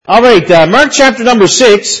All right, Mark chapter number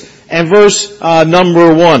 6 and verse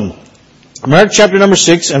number 1. Mark chapter number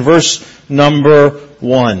 6 and verse number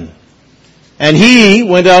 1. And he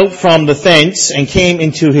went out from the thence and came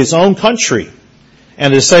into his own country,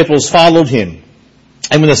 and the disciples followed him.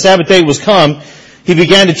 And when the Sabbath day was come, he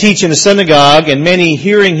began to teach in the synagogue, and many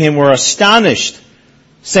hearing him were astonished,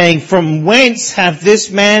 saying, From whence hath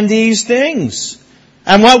this man these things?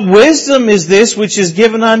 And what wisdom is this which is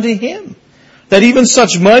given unto him, that even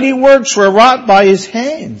such mighty works were wrought by his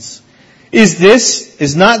hands?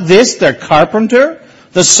 Is not this the carpenter,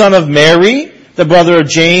 the son of Mary, the brother of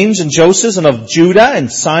James and Joseph, and of Judah and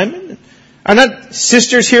Simon? Are not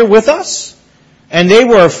sisters here with us? And they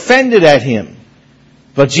were offended at him.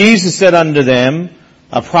 But Jesus said unto them,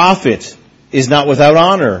 A prophet is not without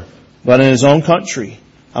honor, but in his own country,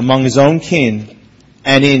 among his own kin,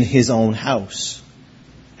 and in his own house.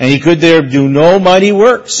 And he could there do no mighty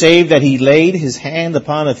work, save that he laid his hand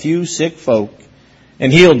upon a few sick folk,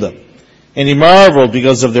 and healed them. And he marveled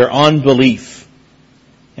because of their unbelief.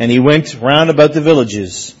 And he went round about the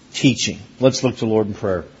villages, teaching. Let's look to the Lord in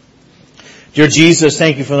prayer. Dear Jesus,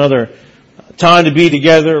 thank you for another time to be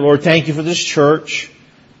together. Lord, thank you for this church.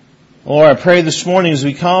 Lord, I pray this morning as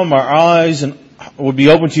we come, our eyes will be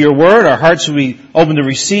open to your word, our hearts will be open to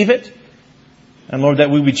receive it. And Lord, that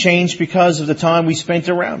we would change because of the time we spent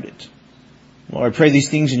around it. Lord, I pray these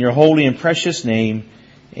things in your holy and precious name.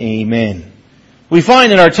 Amen. We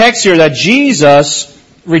find in our text here that Jesus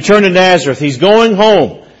returned to Nazareth. He's going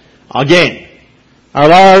home again.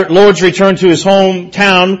 Our Lord's return to his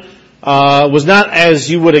hometown was not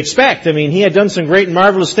as you would expect. I mean, he had done some great and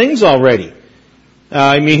marvelous things already.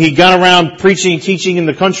 He'd gone around preaching, teaching in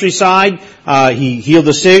the countryside. He healed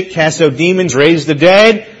the sick, cast out demons, raised the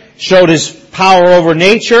dead, showed his power over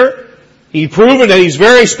nature. He'd proven that he's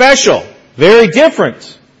very special, very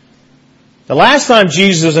different. The last time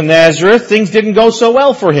Jesus was in Nazareth, things didn't go so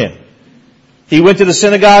well for him. He went to the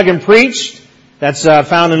synagogue and preached. That's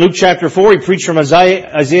found in Luke chapter 4. He preached from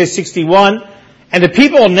Isaiah 61. And the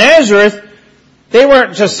people of Nazareth, they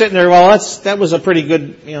weren't just sitting there, well, that was a pretty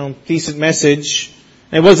good, decent message.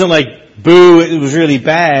 And it wasn't like, boo, it was really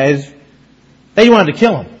bad. They wanted to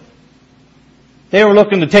kill him. They were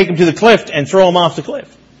looking to take him to the cliff and throw him off the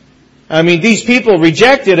cliff. I mean, these people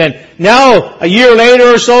rejected, and now, a year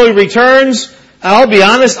later or so, he returns. I'll be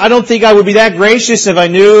honest, I don't think I would be that gracious if I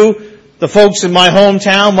knew the folks in my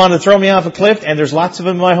hometown wanted to throw me off a cliff, and there's lots of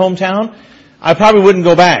them in my hometown. I probably wouldn't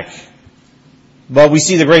go back. But we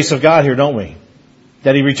see the grace of God here, don't we?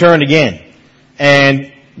 That he returned again,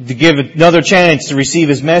 and to give another chance to receive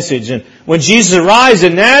his message. And when Jesus arrives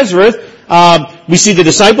in Nazareth, we see the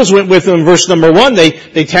disciples went with him in verse number 1.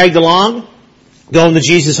 They tagged along, going to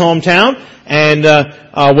Jesus' hometown. And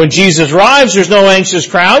when Jesus arrives, there's no anxious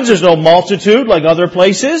crowds. There's no multitude like other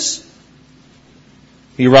places.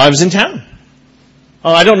 He arrives in town.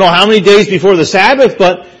 I don't know how many days before the Sabbath,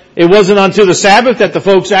 but it wasn't until the Sabbath that the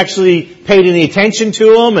folks actually paid any attention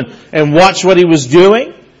to him and watched what he was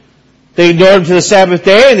doing. They ignored him to the Sabbath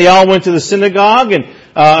day, and they all went to the synagogue.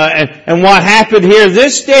 And what happened here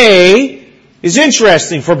this day is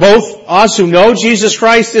interesting for both us who know Jesus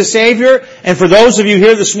Christ as Savior, and for those of you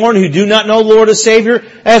here this morning who do not know Lord as Savior,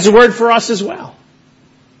 as a word for us as well.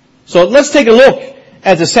 So let's take a look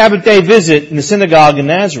at the Sabbath day visit in the synagogue in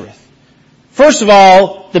Nazareth. First of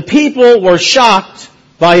all, the people were shocked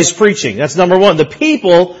by his preaching. That's number 1. The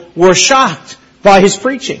people were shocked by his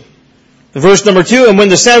preaching. Verse number 2, and when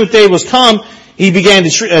the Sabbath day was come, he began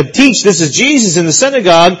to teach. This is Jesus in the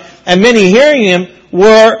synagogue, and many hearing him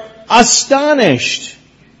were astonished.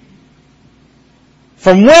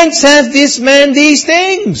 From whence hath this man these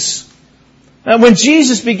things? And when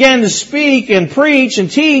Jesus began to speak and preach and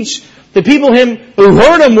teach, the people who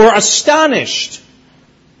heard him were astonished.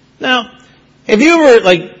 Now, have you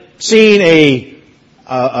ever seen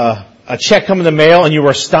a check come in the mail and you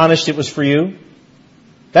were astonished it was for you?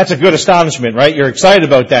 That's a good astonishment, right? You're excited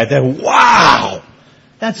about that. Wow!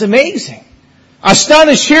 That's amazing.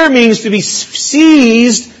 Astonished here means to be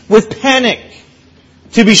seized with panic,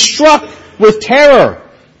 to be struck with terror,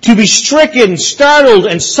 to be stricken, startled,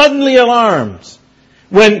 and suddenly alarmed.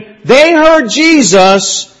 When they heard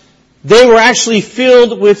Jesus, they were actually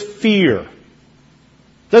filled with fear.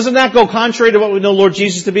 Doesn't that go contrary to what we know Lord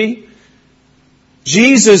Jesus to be?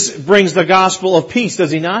 Jesus brings the gospel of peace,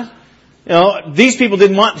 does he not? These people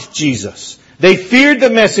didn't want Jesus. They feared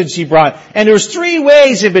the message he brought. And there's 3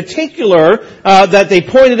 ways in particular that they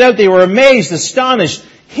pointed out. They were amazed, astonished.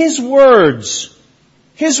 His words.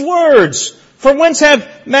 From whence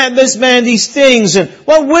hath this man these things? And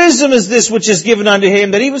what wisdom is this which is given unto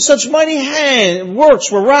him, that even such mighty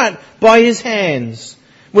works were wrought by his hands?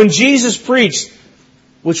 When Jesus preached,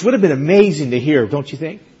 which would have been amazing to hear, don't you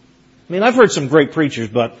think? I mean, I've heard some great preachers,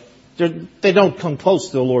 but they don't come close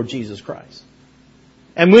to the Lord Jesus Christ.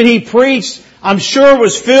 And when He preached, I'm sure it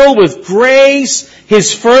was filled with grace.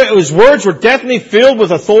 His words were definitely filled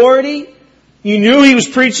with authority. You knew He was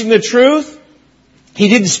preaching the truth. He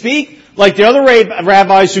didn't speak like the other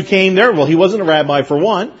rabbis who came there. Well, He wasn't a rabbi for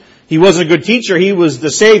one. He wasn't a good teacher. He was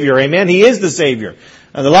the Savior. Amen. He is the Savior.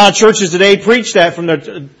 And a lot of churches today preach that from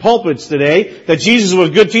their pulpits today, that Jesus was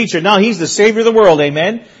a good teacher. No, He's the Savior of the world.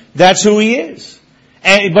 Amen. That's who He is.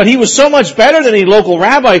 But He was so much better than any local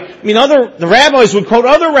rabbi. I mean, the rabbis would quote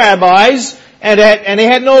other rabbis, and they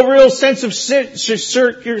had no real sense of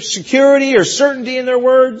security or certainty in their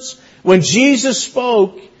words. When Jesus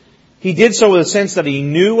spoke, He did so with a sense that He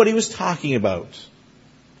knew what He was talking about.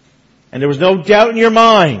 And there was no doubt in your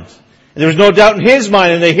mind. And there was no doubt in His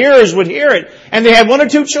mind, and the hearers would hear it. And they had one or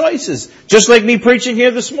two choices. Just like me preaching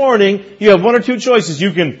here this morning, you have one or two choices.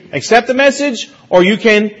 You can accept the message, or you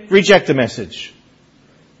can reject the message.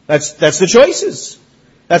 That's the choices.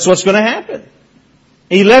 That's what's going to happen.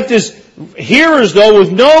 He left His hearers, though,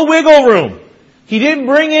 with no wiggle room. He didn't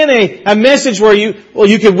bring in a message where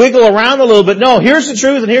you could wiggle around a little bit. No, here's the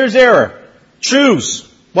truth and here's error. Choose.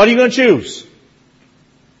 What are you going to choose?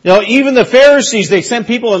 You know, even the Pharisees, they sent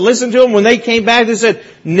people and listened to them. When they came back, they said,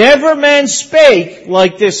 never man spake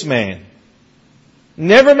like this man.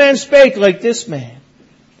 Never man spake like this man.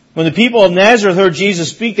 When the people of Nazareth heard Jesus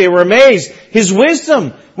speak, they were amazed. His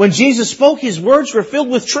wisdom, when Jesus spoke, His words were filled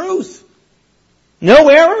with truth. No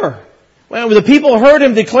error. When the people heard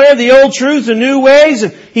Him declare the old truth in new ways,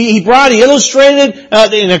 and He illustrated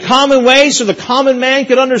in a common way so the common man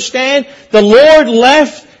could understand, the Lord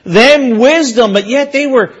left them wisdom, but yet they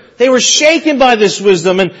were shaken by this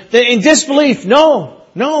wisdom and in disbelief. No,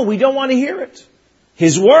 we don't want to hear it.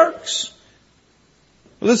 His works.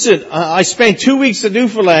 Listen, I spent 2 weeks at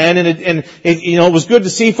Newfoundland, and it was good to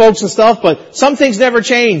see folks and stuff, but some things never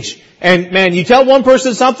change. And man, you tell one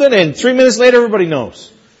person something, and 3 minutes later, everybody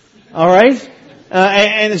knows. All right?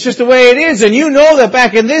 And it's just the way it is. And you know that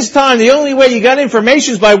back in this time, the only way you got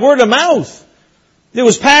information is by word of mouth. It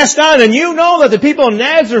was passed on, and you know that the people of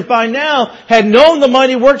Nazareth by now had known the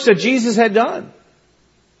mighty works that Jesus had done.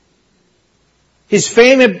 His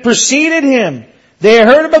fame had preceded Him. They had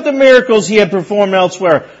heard about the miracles He had performed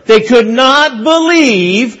elsewhere. They could not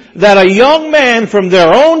believe that a young man from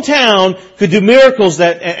their own town could do miracles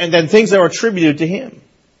and then things that were attributed to Him.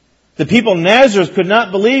 The people of Nazareth could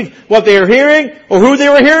not believe what they were hearing or who they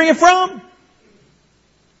were hearing it from.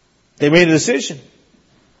 They made a decision.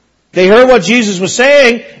 They heard what Jesus was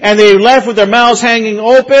saying, and they left with their mouths hanging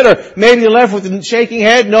open, or maybe they left with a shaking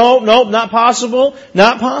head. No, not possible.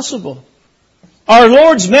 Not possible. Our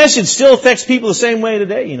Lord's message still affects people the same way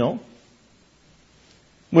today, you know.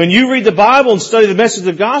 When you read the Bible and study the message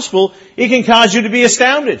of the gospel, it can cause you to be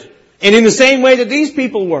astounded. And in the same way that these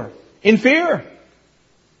people were, in fear.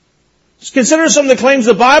 Just consider some of the claims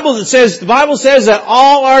of the Bible that says, the Bible says that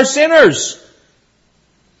all are sinners.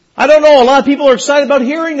 I don't know, a lot of people are excited about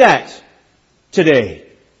hearing that today.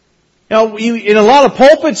 Now, in a lot of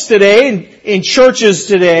pulpits today, in churches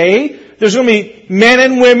today, there's going to be men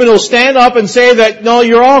and women who will stand up and say that, no,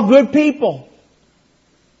 you're all good people.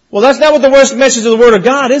 Well, that's not what the message of the Word of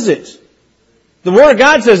God is, it? The Word of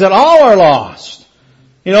God says that all are lost.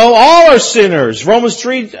 You know, all are sinners. Romans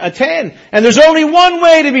 3:10. And there's only one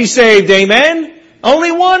way to be saved, amen?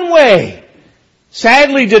 Only one way.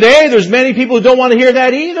 Sadly today, there's many people who don't want to hear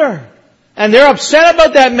that either. And they're upset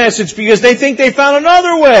about that message because they think they found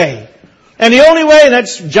another way. And the only way, and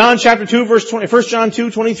that's John chapter 2, verse 20, 1 John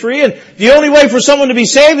 2:23, and the only way for someone to be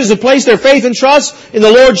saved is to place their faith and trust in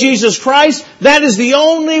the Lord Jesus Christ. That is the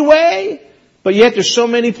only way. But yet there's so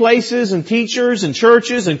many places and teachers and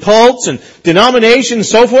churches and cults and denominations and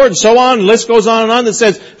so forth and so on, and the list goes on and on, that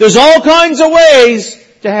says there's all kinds of ways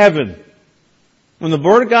to heaven. When the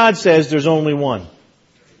Word of God says there's only one.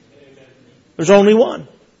 There's only one.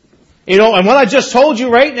 You know, and what I just told you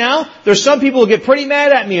right now, there's some people who get pretty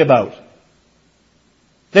mad at me about.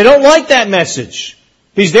 They don't like that message.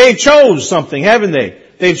 Because they've chose something, haven't they?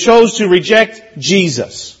 They've chose to reject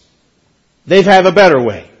Jesus. They have a better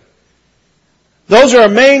way. Those are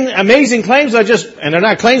amazing claims and they're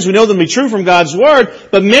not claims, we know them to be true from God's Word,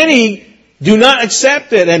 but many do not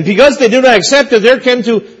accept it. And because they do not accept it, they're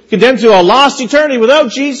condemned to a lost eternity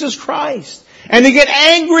without Jesus Christ. And they get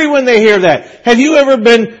angry when they hear that. Have you ever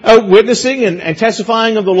been out witnessing and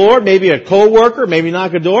testifying of the Lord? Maybe a co-worker, maybe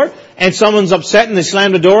knock a door, and someone's upset and they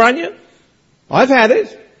slam the door on you? I've had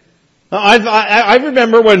it. I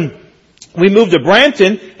remember when we moved to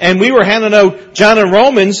Brampton, and we were handing out John and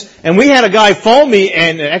Romans, and we had a guy phone me,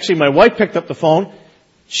 and actually my wife picked up the phone.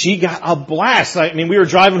 She got a blast. I mean, we were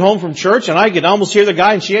driving home from church, and I could almost hear the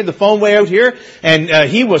guy, and she had the phone way out here, and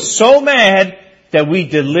he was so mad that we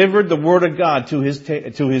delivered the Word of God to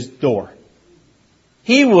his door.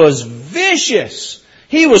 He was vicious.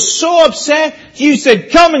 He was so upset. He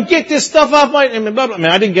said, "Come and get this stuff off my..." I mean,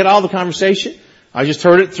 I didn't get all the conversation. I just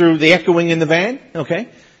heard it through the echoing in the van. Okay.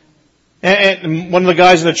 And one of the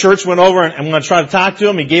guys in the church went over, and I'm going to try to talk to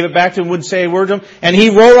him. He gave it back to him, wouldn't say a word to him. And he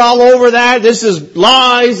wrote all over that. This is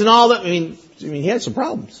lies and all that. I mean, he had some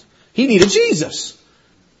problems. He needed Jesus.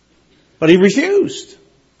 But he refused.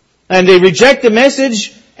 And they reject the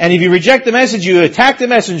message. And if you reject the message, you attack the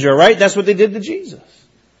messenger, right? That's what they did to Jesus.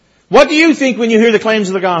 What do you think when you hear the claims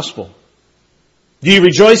of the gospel? Do you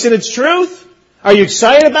rejoice in its truth? Are you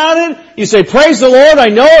excited about it? You say, "Praise the Lord, I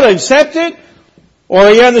know it, I accept it." Or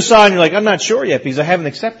are you on the side and you're like, "I'm not sure yet because I haven't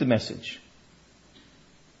accepted the message."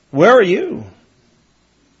 Where are you?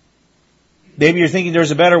 Maybe you're thinking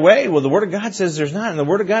there's a better way. Well, the Word of God says there's not, and the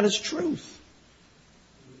Word of God is truth.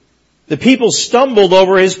 The people stumbled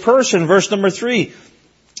over His person, verse number 3.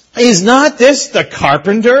 "Is not this the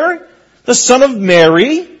carpenter, the son of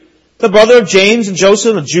Mary, the brother of James and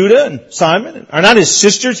Joseph and Judah and Simon? Are not his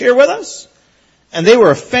sisters here with us?" And they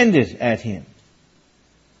were offended at Him.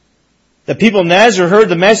 The people of Nazareth heard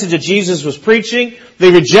the message that Jesus was preaching.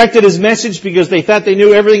 They rejected His message because they thought they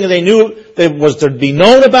knew everything and they knew that was to be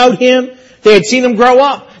known about Him. They had seen Him grow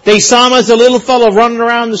up. They saw Him as a little fellow running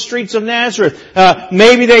around the streets of Nazareth.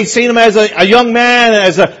 Maybe they'd seen Him as a young man,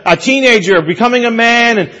 as a teenager, becoming a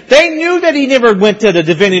man. And they knew that He never went to the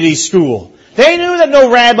divinity school. They knew that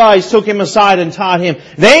no rabbis took Him aside and taught Him.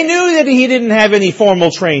 They knew that He didn't have any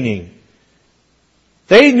formal training.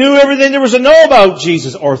 They knew everything there was to know about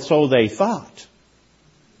Jesus, or so they thought.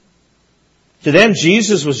 To them,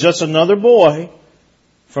 Jesus was just another boy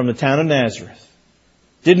from the town of Nazareth.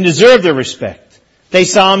 Didn't deserve their respect. They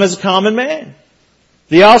saw Him as a common man.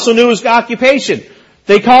 They also knew His occupation.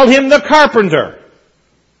 They called Him the carpenter.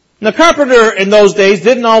 And the carpenter in those days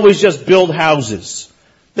didn't always just build houses.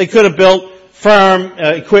 They could have built farm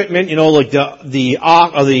equipment, like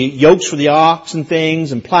the yokes for the ox and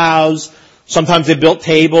things, and plows. Sometimes they built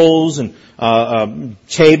tables and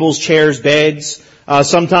tables, chairs, beds.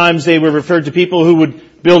 Sometimes they were referred to people who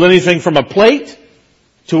would build anything from a plate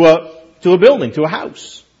to a building, to a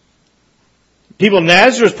house. People of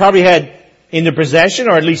Nazareth probably had in their possession,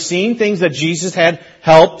 or at least seen, things that Jesus had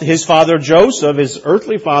helped his father Joseph, his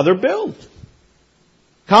earthly father, build.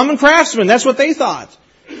 Common craftsmen, that's what they thought.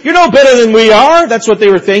 You're no better than we are. That's what they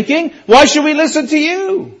were thinking. Why should we listen to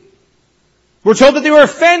you? We're told that they were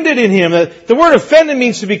offended in Him. The word offended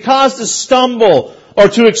means to be caused to stumble or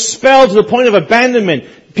to expel to the point of abandonment.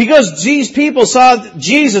 Because these people saw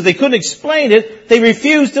Jesus, they couldn't explain it. They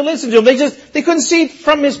refused to listen to Him. They couldn't see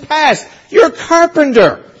from His past. You're a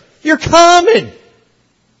carpenter. You're common.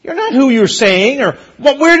 You're not who you're saying, or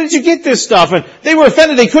where did you get this stuff? And they were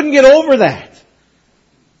offended. They couldn't get over that.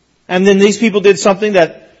 And then these people did something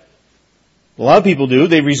that a lot of people do.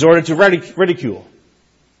 They resorted to ridicule.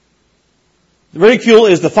 Ridicule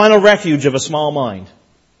is the final refuge of a small mind.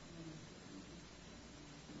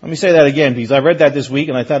 Let me say that again, because I read that this week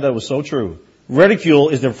and I thought that was so true. Ridicule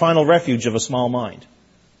is the final refuge of a small mind.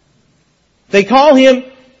 They call Him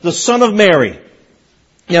the Son of Mary.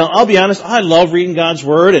 Now, I'll be honest, I love reading God's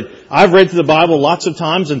Word, and I've read through the Bible lots of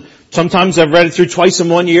times, and sometimes I've read it through twice in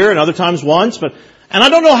one year and other times once, and I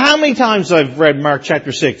don't know how many times I've read Mark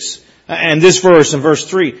chapter 6 and this verse and verse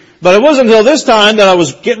 3. But it wasn't until this time that I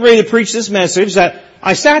was getting ready to preach this message that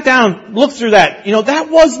I sat down, looked through that. That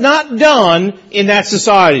was not done in that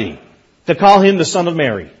society, to call Him the Son of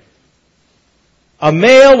Mary. A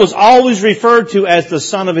male was always referred to as the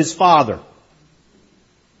son of his father,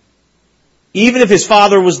 even if his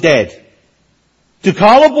father was dead. To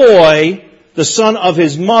call a boy the son of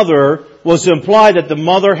his mother was to imply that the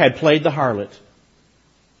mother had played the harlot.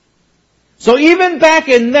 So even back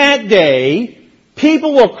in that day,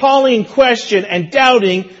 people were calling in question and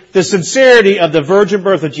doubting the sincerity of the virgin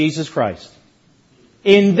birth of Jesus Christ.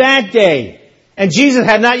 In that day. And Jesus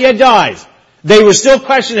had not yet died. They were still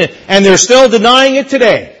questioning it, and they're still denying it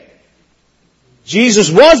today.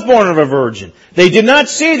 Jesus was born of a virgin. They did not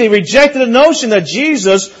see, they rejected the notion that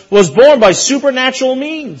Jesus was born by supernatural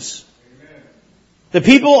means. The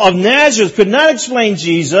people of Nazareth could not explain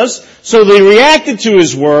Jesus, so they reacted to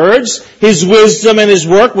His words, His wisdom, and His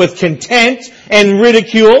work with contempt and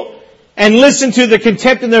ridicule, and listened to the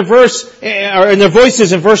contempt in their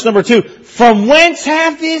voices in verse number 2. From whence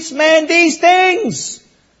hath this man these things?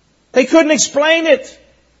 They couldn't explain it.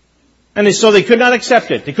 And so they could not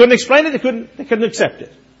accept it. They couldn't explain it. They couldn't accept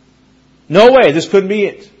it. No way. This couldn't be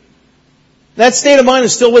it. That state of mind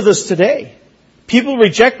is still with us today. People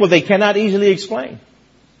reject what they cannot easily explain.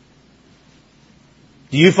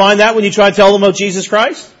 Do you find that when you try to tell them about Jesus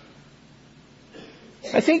Christ?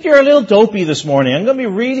 I think you're a little dopey this morning. I'm going to be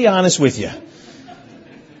really honest with you.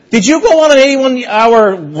 Did you go on an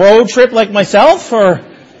 81-hour road trip like myself? Or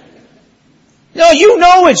no, you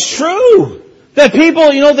know it's true. That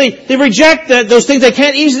people, they reject those things they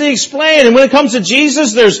can't easily explain. And when it comes to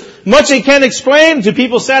Jesus, there's much they can't explain to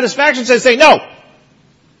people's satisfaction. So they say, no,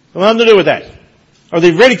 don't have nothing to do with that. Or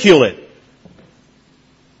they ridicule it.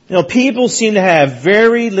 People seem to have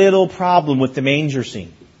very little problem with the manger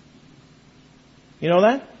scene. You know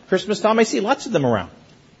that? Christmas time, I see lots of them around.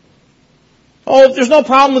 Oh, there's no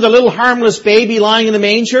problem with a little harmless baby lying in the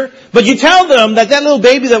manger. But you tell them that little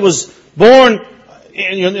baby that was born,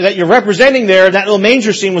 that you're representing there, that little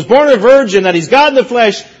manger scene, was born a virgin, that he's God in the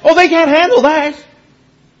flesh. Oh, they can't handle that.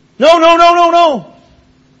 No.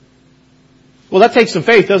 Well, that takes some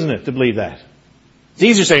faith, doesn't it, to believe that? It's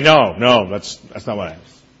easier to say, no, that's not what happens.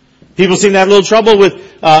 People seem to have a little trouble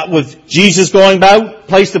with Jesus going about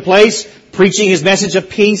place to place, preaching his message of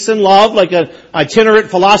peace and love like an itinerant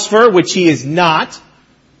philosopher, which he is not.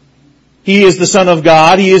 He is the Son of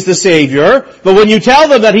God. He is the Savior. But when you tell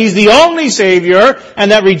them that he's the only Savior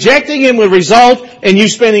and that rejecting him will result in you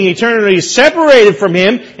spending eternity separated from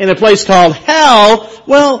him in a place called hell,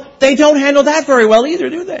 well, they don't handle that very well either,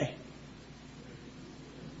 do they?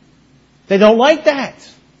 They don't like that.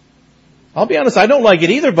 I'll be honest, I don't like it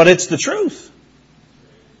either, but it's the truth.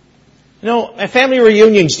 At family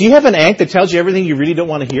reunions, do you have an aunt that tells you everything you really don't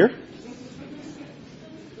want to hear?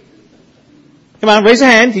 Come on, raise a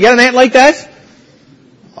hand. You got an aunt like that?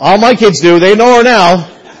 All my kids do. They know her now.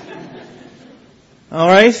 All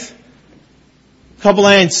right? Couple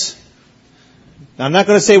aunts. I'm not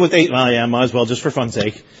going to say what they... Well, yeah, might as well, just for fun's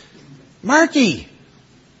sake. Marky!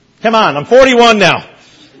 Come on, I'm 41 now.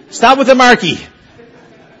 Stop with the Marky.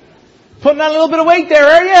 Putting on a little bit of weight there,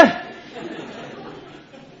 are you?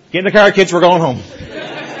 Get in the car, kids, we're going home.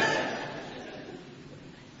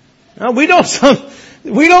 No, we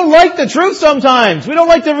don't like the truth sometimes. We don't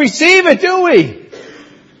like to receive it, do we?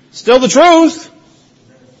 Still the truth.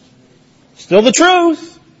 Still the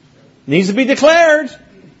truth. Needs to be declared.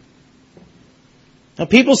 Now,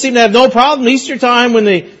 people seem to have no problem Easter time when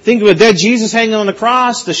they think of a dead Jesus hanging on the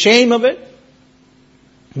cross, the shame of it.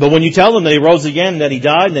 But when you tell them that he rose again, that he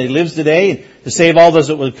died, and that he lives today, and to save all those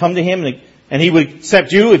that would come to him, and he would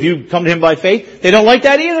accept you if you come to him by faith, they don't like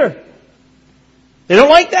that either. They don't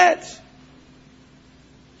like that.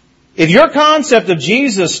 If your concept of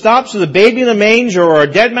Jesus stops with a baby in a manger or a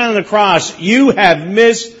dead man on the cross, you have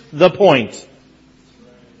missed the point.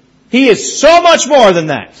 He is so much more than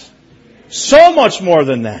that. So much more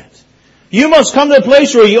than that. You must come to a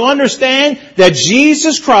place where you understand that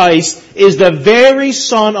Jesus Christ is the very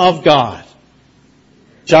Son of God.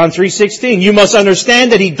 John 3:16. You must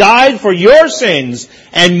understand that he died for your sins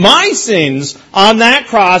and my sins on that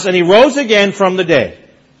cross, and he rose again from the dead.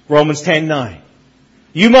 Romans 10:9.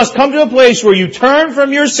 You must come to a place where you turn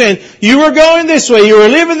from your sin. You were going this way. You were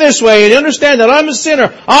living this way. And you understand that I'm a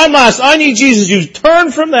sinner. I'm lost. I need Jesus. You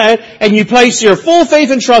turn from that and you place your full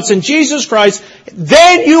faith and trust in Jesus Christ.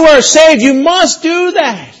 Then you are saved. You must do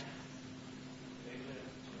that.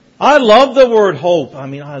 I love the word hope. I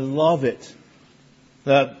love it.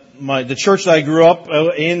 The church that I grew up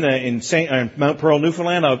in Mount Pearl,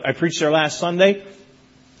 Newfoundland, I preached there last Sunday.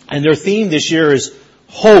 And their theme this year is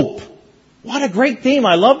hope. What a great theme.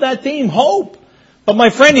 I love that theme, hope. But my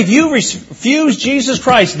friend, if you refuse Jesus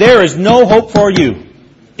Christ, there is no hope for you.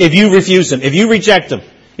 If you refuse Him, if you reject Him,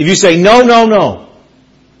 if you say, no,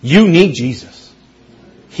 you need Jesus.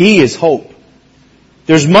 He is hope.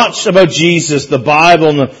 There's much about Jesus, the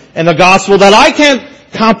Bible, and the gospel that I can't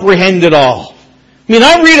comprehend it all.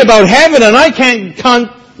 I read about heaven and I can't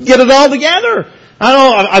get it all together. I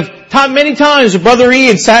know I've taught many times with Brother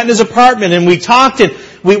Ian, sat in his apartment and we talked and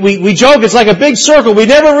we joke, it's like a big circle. We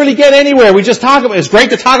never really get anywhere. We just talk about, it's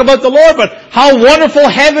great to talk about the Lord, but how wonderful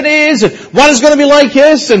heaven is and what it's going to be like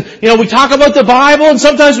this. And, we talk about the Bible and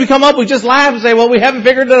sometimes we come up, we just laugh and say, well, we haven't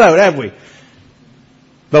figured it out, have we?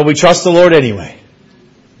 But we trust the Lord anyway.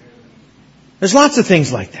 There's lots of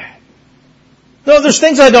things like that. No, there's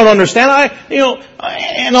things I don't understand.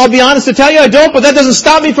 And I'll be honest to tell you, I don't, but that doesn't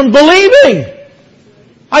stop me from believing.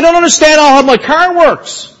 I don't understand how my car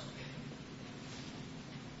works.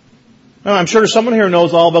 Now, I'm sure someone here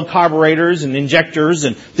knows all about carburetors and injectors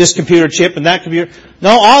and this computer chip and that computer.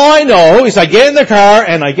 No, all I know is I get in the car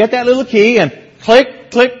and I get that little key and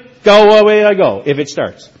click, click, go away I go, if it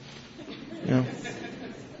starts. You know?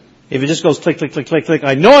 If it just goes click, click, click, click, click,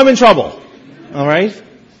 I know I'm in trouble. All right?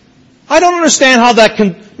 I don't understand how that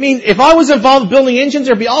can... I mean, if I was involved building engines,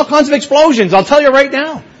 there'd be all kinds of explosions. I'll tell you right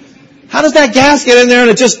now. How does that gas get in there and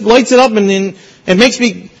it just lights it up and it makes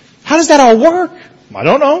me... How does that all work? I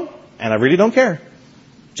don't know. And I really don't care.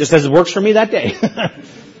 Just as it works for me that day.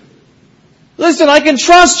 Listen, I can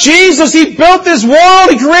trust Jesus. He built this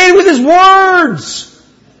world. He created with His words.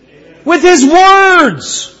 With His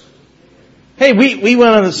words. Hey, we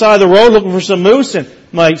went on the side of the road looking for some moose, and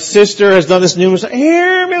my sister has done this numerous times.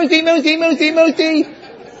 Here, moosey, moosey, moosey, moosey.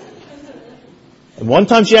 And one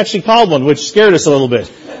time she actually called one, which scared us a little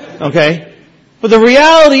bit. Okay? But the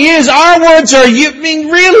reality is, our words are,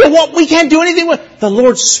 really, what we can't do anything with. The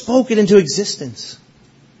Lord spoke it into existence.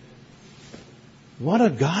 What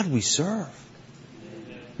a God we serve.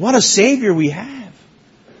 What a Savior we have.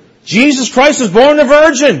 Jesus Christ was born of a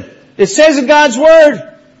virgin. It says in God's Word.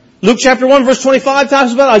 Luke chapter 1 verse 25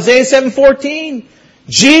 talks about Isaiah 7:14.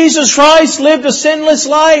 Jesus Christ lived a sinless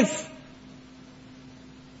life.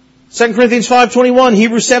 2 Corinthians 5:21,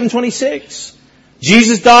 Hebrews 7:26.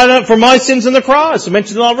 Jesus died for my sins on the cross. I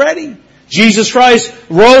mentioned it already. Jesus Christ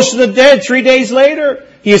rose from the dead 3 days later.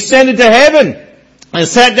 He ascended to heaven and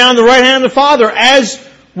sat down at the right hand of the Father as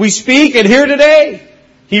we speak and hear today.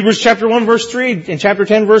 Hebrews chapter 1 verse 3 and chapter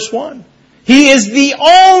 10 verse 1. He is the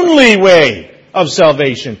only way of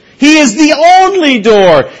salvation. He is the only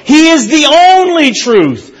door. He is the only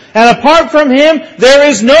truth. And apart from Him, there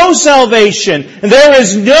is no salvation. And there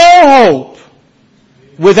is no hope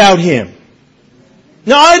without Him.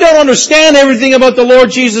 Now, I don't understand everything about the Lord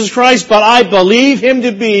Jesus Christ, but I believe Him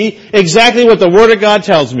to be exactly what the Word of God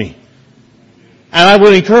tells me. And I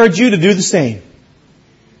would encourage you to do the same.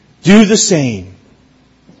 Do the same.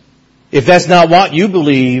 If that's not what you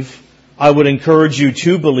believe, I would encourage you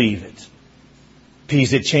to believe it.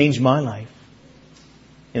 Because it changed my life.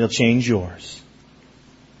 It'll change yours.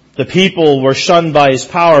 The people were shunned by His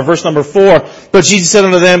power. Verse number 4, but Jesus said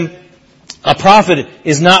unto them, a prophet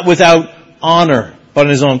is not without honor, but in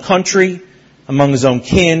his own country, among his own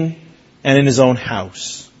kin, and in his own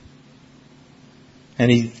house. And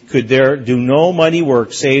He could there do no mighty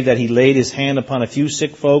work, save that He laid His hand upon a few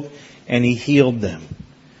sick folk, and He healed them.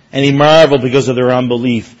 And He marveled because of their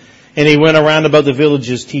unbelief. And He went around about the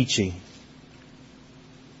villages teaching.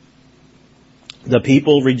 The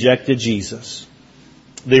people rejected Jesus.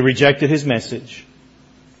 They rejected His message.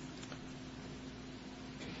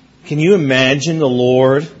 Can you imagine the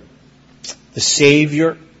Lord, the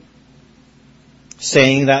Savior,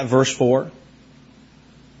 saying that, verse 4?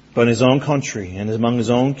 But in His own country, and among His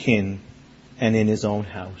own kin, and in His own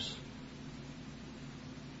house.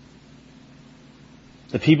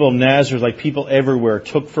 The people of Nazareth, like people everywhere,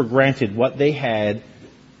 took for granted what they had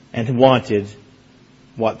and wanted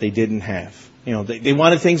what they didn't have. You know, they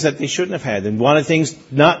wanted things that they shouldn't have had. They wanted things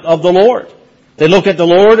not of the Lord. They look at the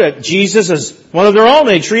Lord, at Jesus, as one of their own.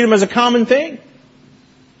 They treat Him as a common thing.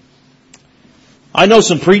 I know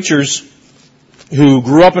some preachers who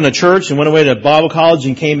grew up in a church and went away to Bible college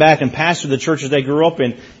and came back and pastored the churches they grew up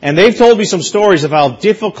in. And they've told me some stories of how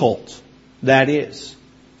difficult that is.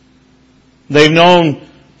 They've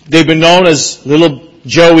been known as little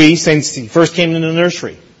Joey since he first came into the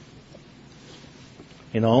nursery.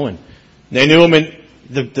 You know, and they knew him, and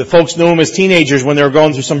the folks knew him as teenagers when they were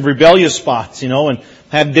going through some rebellious spots, you know,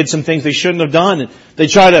 and did some things they shouldn't have done. And they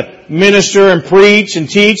try to minister and preach and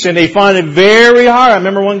teach, and they find it very hard. I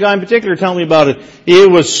remember one guy in particular telling me about it.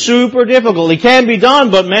 It was super difficult. It can be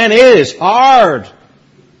done, but man, it is hard.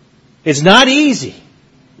 It's not easy.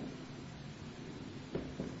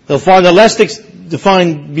 They'll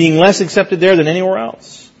find being less accepted there than anywhere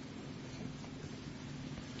else.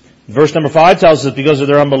 Verse number 5 tells us because of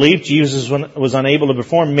their unbelief, Jesus was unable to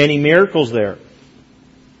perform many miracles there.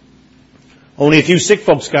 Only a few sick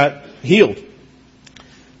folks got healed.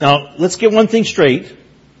 Now, let's get one thing straight.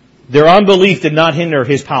 Their unbelief did not hinder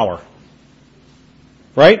His power.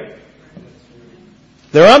 Right?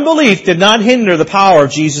 Their unbelief did not hinder the power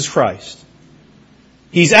of Jesus Christ.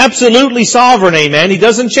 He's absolutely sovereign, amen. He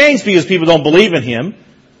doesn't change because people don't believe in Him.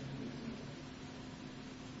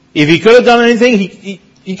 If He could have done anything,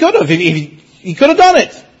 He could have. He could have done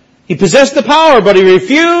it. He possessed the power, but He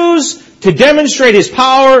refused to demonstrate His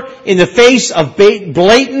power in the face of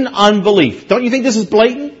blatant unbelief. Don't you think this is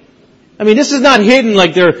blatant? I mean, this is not hidden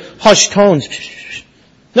like they're hushed tones.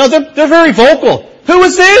 No, they're very vocal. Who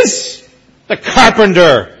is this? The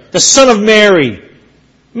carpenter, the son of Mary.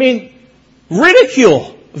 I mean,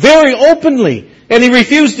 ridicule very openly. And He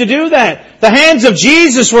refused to do that. The hands of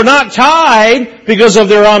Jesus were not tied because of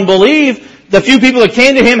their unbelief. The few people that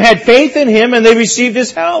came to Him had faith in Him and they received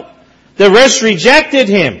His help. The rest rejected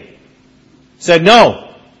him. Said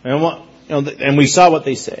no. And we saw what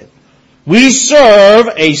they said. We serve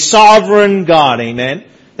a sovereign God. Amen.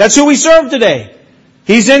 That's who we serve today.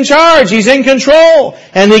 He's in charge. He's in control.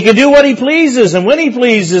 And He can do what He pleases and when He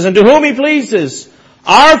pleases and to whom He pleases.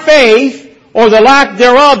 Our faith, or the lack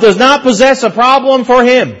thereof, does not possess a problem for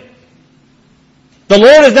Him. The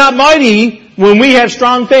Lord is not mighty when we have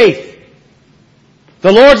strong faith.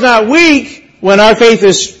 The Lord's not weak when our faith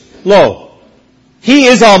is low. He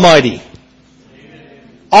is almighty.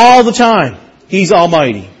 All the time. He's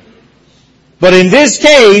almighty. But in this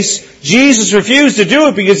case, Jesus refused to do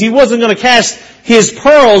it because He wasn't going to cast His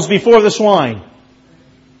pearls before the swine.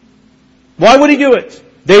 Why would He do it?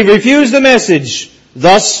 They refused the message.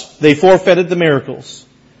 Thus, they forfeited the miracles.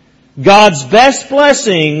 God's best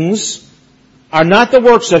blessings are not the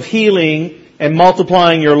works of healing and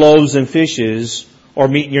multiplying your loaves and fishes or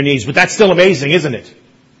meeting your needs. But that's still amazing, isn't it?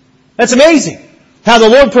 That's amazing. How the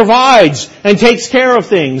Lord provides and takes care of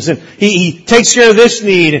things. And He takes care of this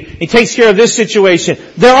need. And He takes care of this situation.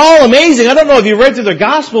 They're all amazing. I don't know if you read through the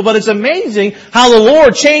gospel, but it's amazing how the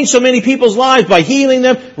Lord changed so many people's lives by healing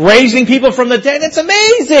them, raising people from the dead. It's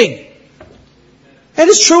amazing. That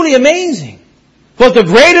is truly amazing. But the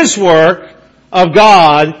greatest work of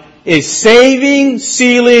God is saving,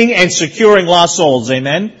 sealing, and securing lost souls.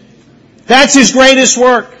 Amen? That's His greatest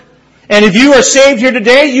work. And if you are saved here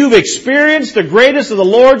today, you've experienced the greatest of the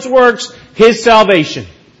Lord's works, His salvation.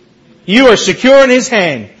 You are secure in His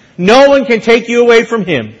hand. No one can take you away from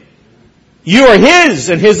Him. You are His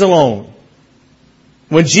and His alone.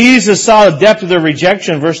 When Jesus saw the depth of their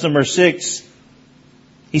rejection, verse number 6,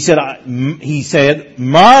 He said,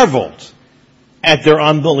 marveled at their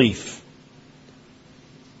unbelief.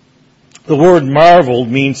 The word marveled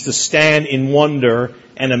means to stand in wonder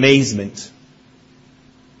and amazement.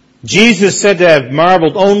 Jesus said to have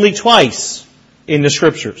marveled only twice in the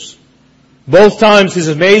Scriptures. Both times His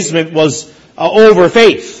amazement was over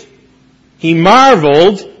faith. He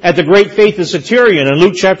marveled at the great faith of the centurion in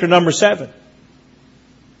Luke chapter number 7.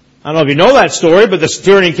 I don't know if you know that story, but the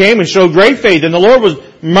centurion came and showed great faith, and the Lord was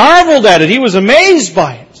marveled at it. He was amazed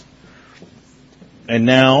by it. And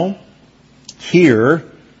now, here,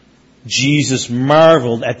 Jesus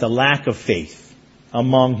marveled at the lack of faith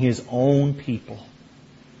among His own people.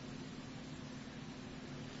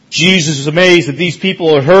 Jesus was amazed that these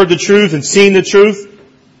people had heard the truth and seen the truth,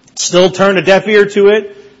 still turned a deaf ear to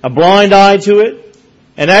it, a blind eye to it.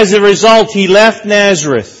 And as a result, He left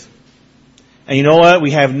Nazareth. And you know what?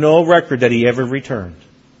 We have no record that He ever returned.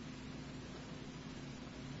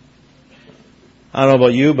 I don't know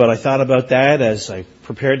about you, but I thought about that as I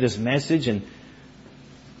prepared this message, and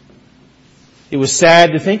it was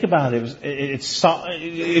sad to think about it.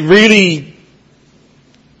 It really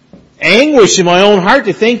anguished in my own heart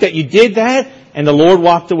to think that you did that and the Lord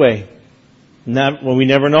walked away. We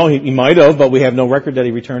never know. He might have, but we have no record that He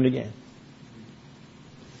returned again.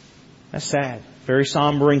 That's sad. Very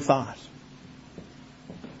sombering thought.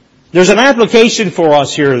 There's an application for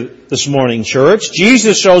us here this morning, church.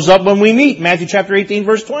 Jesus shows up when we meet. Matthew chapter 18,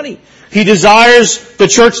 verse 20. He desires the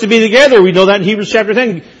church to be together. We know that in Hebrews chapter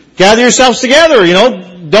 10. Gather yourselves together,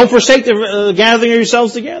 Don't forsake the gathering of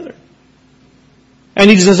yourselves together. And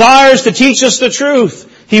He desires to teach us the truth.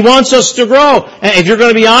 He wants us to grow. And if you're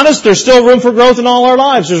going to be honest, there's still room for growth in all our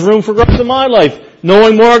lives. There's room for growth in my life.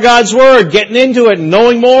 Knowing more of God's Word, getting into it, and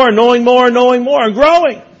knowing more, and knowing more, and knowing more, and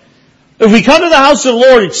growing. If we come to the house of the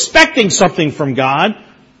Lord expecting something from God,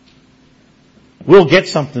 we'll get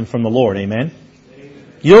something from the Lord. Amen?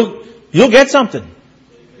 You'll get something.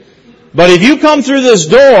 But if you come through this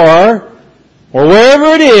door, or wherever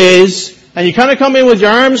it is, and you kind of come in with your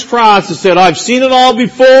arms crossed and said, I've seen it all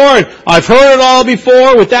before, and I've heard it all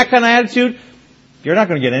before, with that kind of attitude, you're not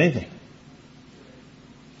going to get anything.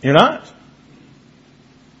 You're not.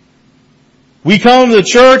 We come to the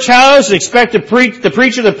church house and expect the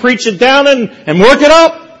preacher to preach it down and work it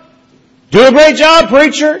up. Do a great job,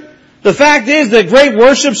 preacher. The fact is that great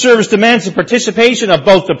worship service demands the participation of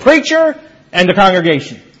both the preacher and the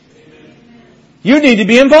congregation. You need to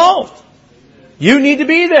be involved. You need to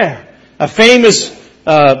be there. A famous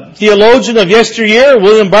theologian of yesteryear,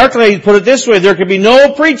 William Barclay, put it this way: there can be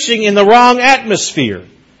no preaching in the wrong atmosphere.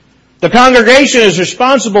 The congregation is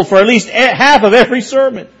responsible for at least half of every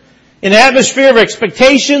sermon. In an atmosphere of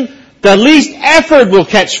expectation, the least effort will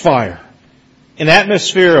catch fire. In an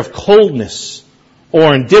atmosphere of coldness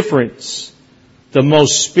or indifference, the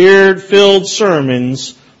most spirit-filled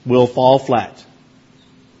sermons will fall flat.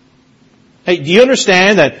 Hey, do you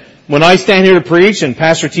understand that when I stand here to preach, and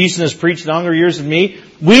Pastor Thiessen has preached longer years than me,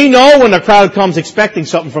 we know when the crowd comes expecting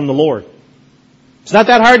something from the Lord. It's not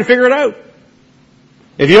that hard to figure it out.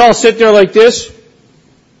 If you all sit there like this,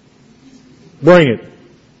 bring it.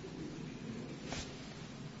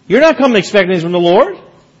 You're not coming expecting this from the Lord.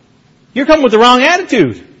 You're coming with the wrong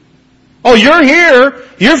attitude. Oh, you're here,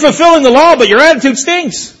 you're fulfilling the law, but your attitude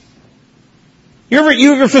stinks.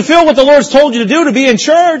 You've fulfilled what the Lord's told you to do, to be in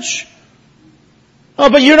church. Oh,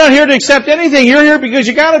 but you're not here to accept anything. You're here because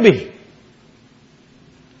you gotta be.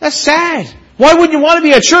 That's sad. Why wouldn't you want to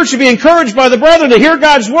be at church to be encouraged by the brethren, to hear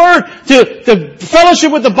God's Word, to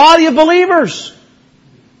fellowship with the body of believers?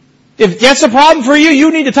 If that's a problem for you,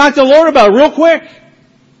 you need to talk to the Lord about it real quick.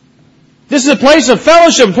 This is a place of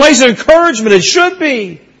fellowship, a place of encouragement. It should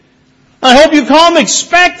be. I hope you come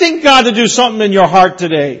expecting God to do something in your heart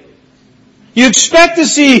today. You expect to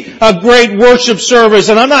see a great worship service,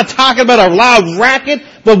 and I'm not talking about a loud racket,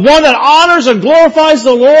 but one that honors and glorifies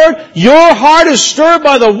the Lord. Your heart is stirred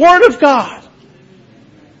by the Word of God.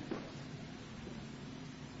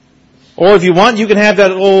 Or if you want, you can have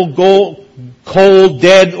that old cold,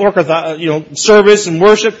 dead service and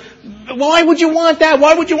worship. Why would you want that?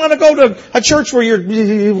 Why would you want to go to a church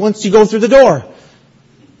where once you go through the door?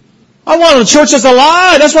 I want a church that's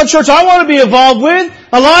alive. That's what church I want to be involved with.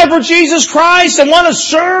 Alive for Jesus Christ and want to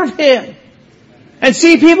serve Him. And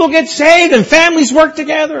see people get saved and families work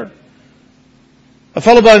together. A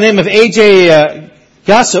fellow by the name of A.J.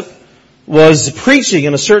 Gossip was preaching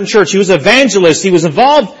in a certain church. He was an evangelist. He was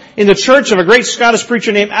involved in the church of a great Scottish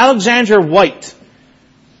preacher named Alexander White.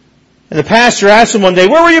 And the pastor asked him one day,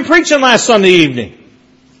 "Where were you preaching last Sunday evening?"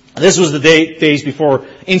 This was the days before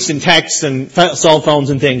instant text and cell phones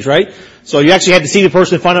and things, right? So you actually had to see the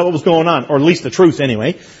person to find out what was going on, or at least the truth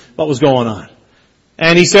anyway, what was going on.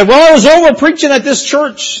 And he said, "Well, I was over preaching at this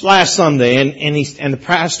church last Sunday." And the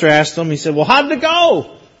pastor asked him, he said, "Well, how did it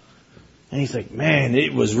go?" And he's like, "Man,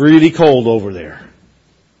 it was really cold over there."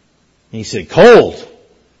 And he said, "Cold?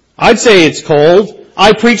 I'd say it's cold.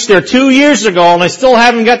 I preached there 2 years ago and I still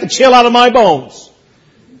haven't got the chill out of my bones."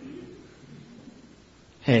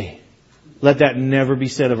 Hey, let that never be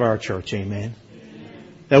said of our church, amen?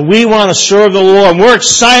 That we want to serve the Lord and we're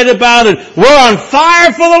excited about it. We're on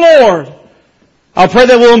fire for the Lord. I'll pray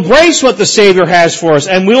that we'll embrace what the Savior has for us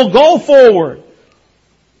and we'll go forward.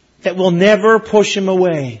 That we'll never push Him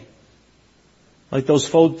away like those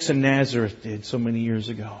folks in Nazareth did so many years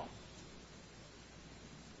ago.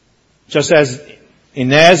 Just as in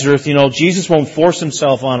Nazareth, Jesus won't force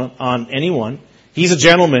Himself on anyone. He's a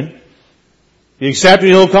gentleman. If you accept Him,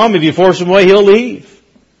 He'll come. If you force Him away, He'll leave.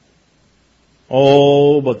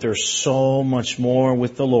 Oh, but there's so much more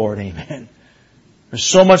with the Lord, amen. There's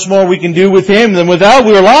so much more we can do with Him than without.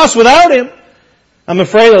 We were lost without Him. I'm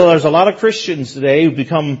afraid that there's a lot of Christians today who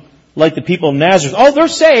become like the people of Nazareth. Oh, they're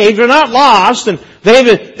saved, they're not lost, and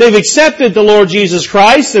they've accepted the Lord Jesus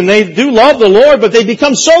Christ, and they do love the Lord, but they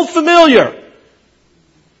become so familiar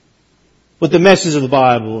with the message of the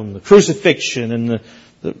Bible and the crucifixion and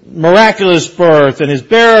the miraculous birth and His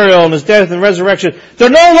burial and His death and resurrection. They're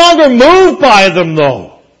no longer moved by them,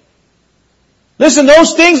 though. Listen,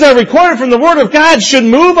 those things that are recorded from the Word of God should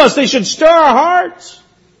move us. They should stir our hearts.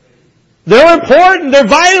 They're important. They're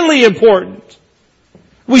vitally important.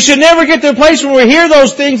 We should never get to a place where we hear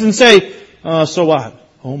those things and say, so what?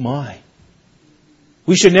 Oh my.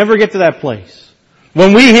 We should never get to that place.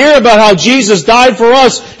 When we hear about how Jesus died for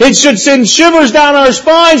us, it should send shivers down our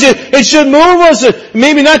spines. It should move us,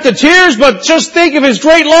 maybe not to tears, but just think of His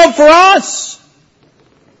great love for us.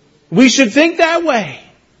 We should think that way.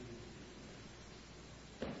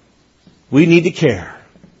 We need to care.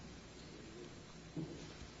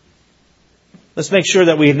 Let's make sure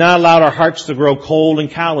that we have not allowed our hearts to grow cold and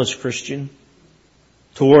callous, Christian,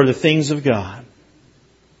 toward the things of God.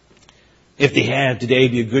 If they have, today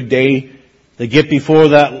be a good day to get before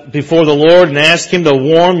the Lord and ask Him to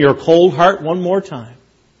warm your cold heart one more time.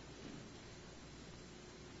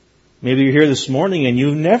 Maybe you're here this morning and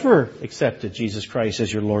you've never accepted Jesus Christ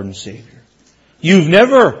as your Lord and Savior. You've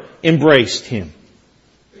never embraced Him.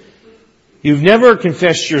 You've never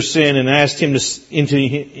confessed your sin and asked Him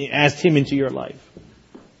into your life.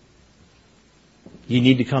 You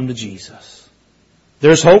need to come to Jesus.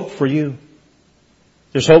 There's hope for you.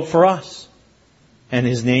 There's hope for us. And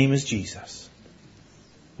His name is Jesus.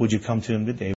 Would you come to Him today?